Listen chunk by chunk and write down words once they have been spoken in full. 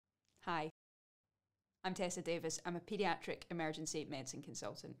Hi, I'm Tessa Davis. I'm a paediatric emergency medicine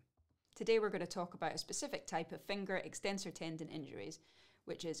consultant. Today we're going to talk about a specific type of finger extensor tendon injuries,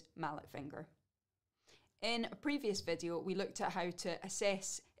 which is mallet finger. In a previous video, we looked at how to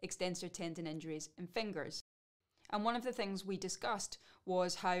assess extensor tendon injuries in fingers. And one of the things we discussed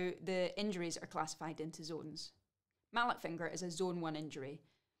was how the injuries are classified into zones. Mallet finger is a zone 1 injury,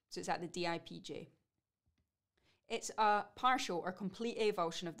 so it's at the DIPJ. It's a partial or complete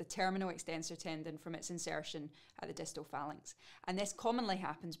avulsion of the terminal extensor tendon from its insertion at the distal phalanx. And this commonly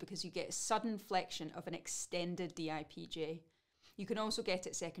happens because you get a sudden flexion of an extended DIPJ. You can also get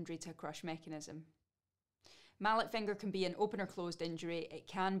it secondary to a crush mechanism. Mallet finger can be an open or closed injury. It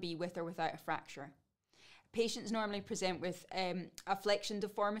can be with or without a fracture. Patients normally present with a flexion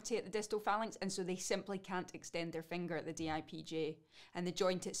deformity at the distal phalanx, and so they simply can't extend their finger at the DIPJ, and the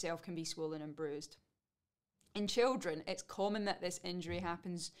joint itself can be swollen and bruised. In children, it's common that this injury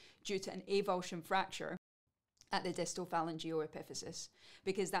happens due to an avulsion fracture at the distal phalangeoepiphysis,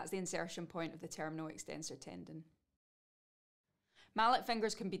 because that's the insertion point of the terminal extensor tendon. Mallet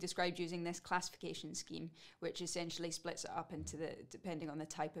fingers can be described using this classification scheme, which essentially splits it up into depending on the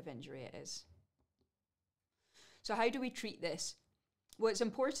type of injury it is. So how do we treat this? Well, it's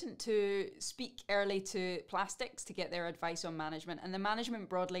important to speak early to plastics to get their advice on management, and the management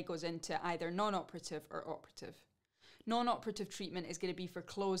broadly goes into either non-operative or operative. Non-operative treatment is going to be for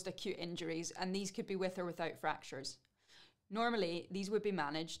closed acute injuries, and these could be with or without fractures. Normally, these would be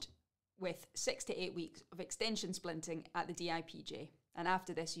managed with 6 to 8 weeks of extension splinting at the DIPJ, and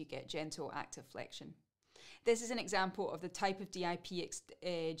after this you get gentle active flexion. This is an example of the type of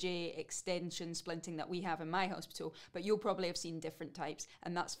DIPJ extension splinting that we have in my hospital, but you'll probably have seen different types,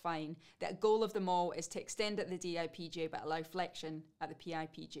 and that's fine. The goal of them all is to extend at the DIPJ but allow flexion at the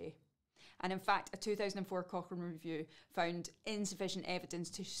PIPJ. And in fact, a 2004 Cochrane review found insufficient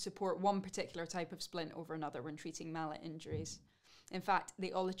evidence to support one particular type of splint over another when treating mallet injuries. In fact,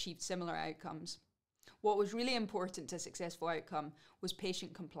 they all achieved similar outcomes. What was really important to a successful outcome was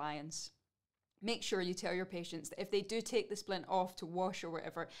patient compliance. Make sure you tell your patients that if they do take the splint off to wash or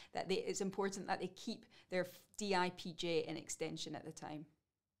whatever, that it's important that they keep their DIPJ in extension at the time.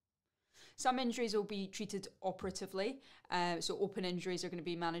 Some injuries will be treated operatively, so open injuries are going to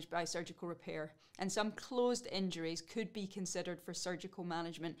be managed by surgical repair, and some closed injuries could be considered for surgical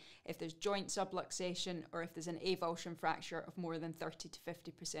management if there's joint subluxation or if there's an avulsion fracture of more than 30 to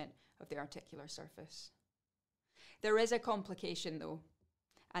 50% of the articular surface. There is a complication though,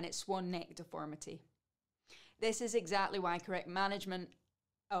 and it's Swan neck deformity. This is exactly why correct management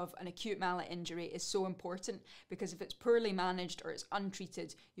of an acute mallet injury is so important, because if it's poorly managed or it's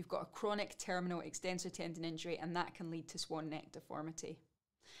untreated, you've got a chronic terminal extensor tendon injury, and that can lead to Swan neck deformity.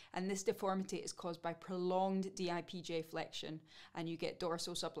 And this deformity is caused by prolonged DIPJ flexion, and you get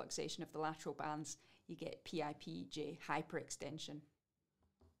dorsal subluxation of the lateral bands, you get PIPJ hyperextension.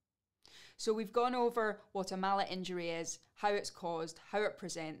 So we've gone over what a mallet injury is, how it's caused, how it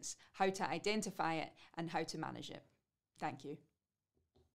presents, how to identify it, and how to manage it. Thank you.